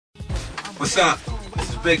What's up? This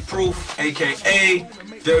is Big Proof, aka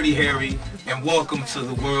Dirty Harry, and welcome to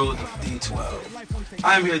the world of D12.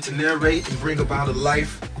 I am here to narrate and bring about a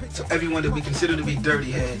life to everyone that we consider to be dirty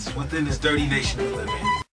heads within this dirty nation we live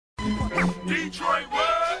in. Detroit,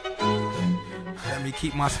 what? Let me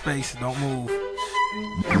keep my space, don't move.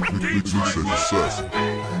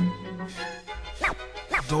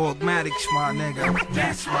 Dogmatics, my nigga,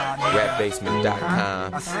 that's my nigga.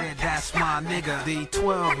 Rapbasement.com. I said that's my nigga.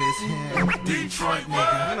 D12 is him. Detroit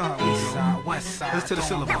nigga. You know how we East side, west side. Listen to the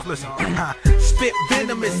syllables, listen. Spit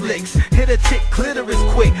venomous licks, hit a chick clitoris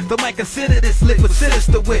quick. The mic consider this lit with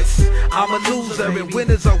sinister wits. I'm a loser and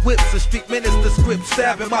winners are whips. The street minister script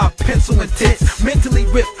stabbing my pencil and tits. Mentally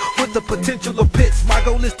ripped with the potential of pits. My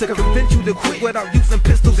goal is to convince you to quit without using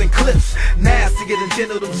pistols and clips. Nastier than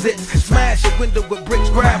genital zips. Smash a window with bricks.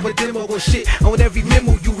 Grab a demo or shit on every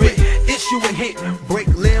memo you read. Issue a hit, break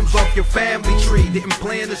limbs off your family tree. Didn't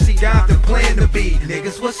plan to see out, then plan to be.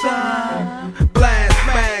 Niggas, what's up? Blast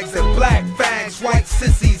mags and black fags, white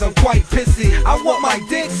sissies, I'm quite pissy. I want my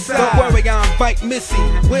dick side. Don't worry, I invite Missy.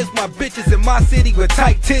 Where's my bitches in my city with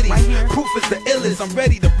tight titties? Proof is the illest, I'm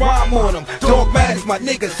ready to rhyme on them. Dogmatics, my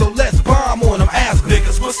niggas, so let's bomb on them. Ask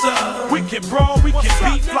niggas, what's up? We can brawl, we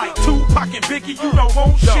can beat like Tupac and Biggie. You don't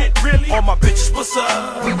want shit, really? All my bitches, what's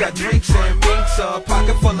up? We got drinks and minks, a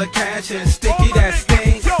pocket full of cash and sticky that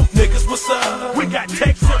stinks. Yo, niggas, what's up? We got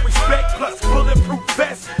takes and respect plus bulletproof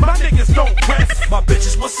vests. My niggas don't rest. My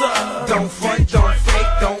bitches, what's up? Don't front, don't fake,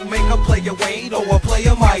 don't make a player wait or a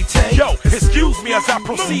player might take. Yo, excuse me as I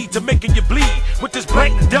proceed to making you bleed with this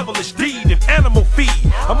blatant devilish deed and animal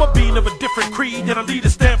feed. I'm a being of a different creed and I lead a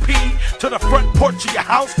stampede to the front porch of your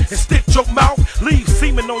house and stitch your mouth. Leave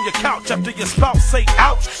semen on your couch after your spouse say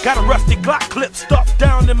ouch. Got a rusty Glock clip stuffed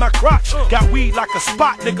down in my crotch. Got weed like a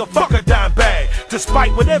spot, nigga, fuck a dime bag.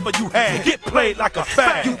 Despite whatever you had, get played like a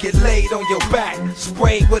fag. You get laid on your back,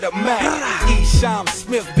 sprayed with a Mac. Esham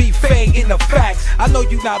Smith be fade in the facts. I know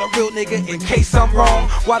you not a real nigga in case I'm wrong.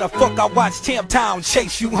 Why the fuck I watch Champ Town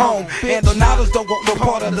chase you home? And the Nadas don't want no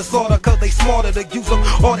part of the slaughter, cause they smarter to use them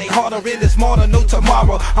or they harder in this smarter, no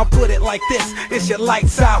tomorrow. I put it like this, it's your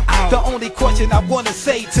lights out. The only question I wanna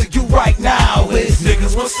say to you right now is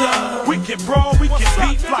niggas, what's up? We can brawl, we can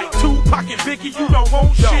beat like Tupac and Biggie. You don't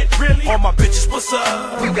want shit, really? All my bitches, what's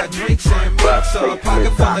up? We got drinks and minks, a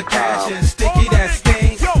pocket full of cash and sticky that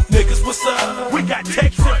stinks. Yo, niggas, what's up? We got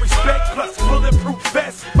takes and respect plus bulletproof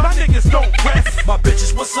vests. My niggas don't rest. My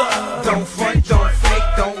bitches, what's up? Don't front, don't fake,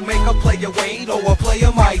 don't make a player wait or a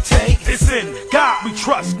player might take. It's in God we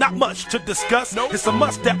trust, not much to discuss. It's a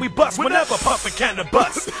must that we bust whenever puffin' can to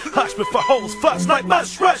bust. Hush before hoes fuss like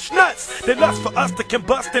mush rush nuts. They lust for us to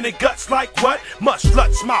combust in their guts like what? Mush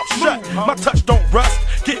sluts, mouth shut. My touch don't rust.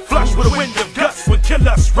 Get flushed with a wind of gusts. When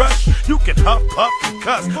killers rush, you can huff, puff, and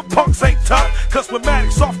cuss. Punks ain't tough, cause when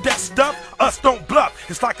Maddox off that stuff, us don't bluff.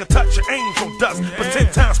 It's like a touch of angel dust, but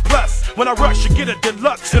 10 times plus. When I rush, you get a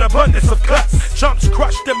deluxe, an abundance of cuts. Chumps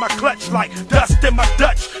crushed in my clutch like dust in my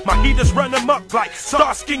Dutch. My heaters run amok like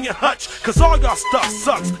Starsky and Hutch. Cause all y'all stuff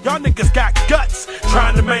sucks, y'all niggas got guts.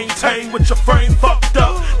 Trying to maintain with your frame fucked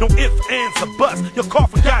up. No ifs, ands, or buts, your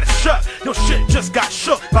coffin got it shut. Your shit just got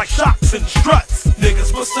shook like shocks and struts.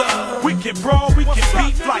 Niggas, what's up? We can brawl, we can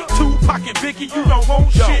beat like Tupac and Biggie. You don't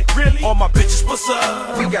want shit, really? All my bitches, what's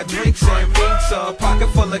up? We got drinks and minks, a pocket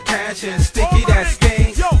full of cash and sticky that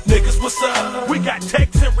stinks. Yo, niggas, what's up? We got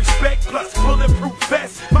takes and respect plus bulletproof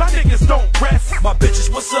vests. My niggas don't rest. My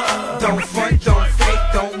bitches, what's up? Don't front, don't fake,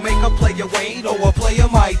 don't make a player wait or a player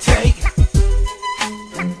might take.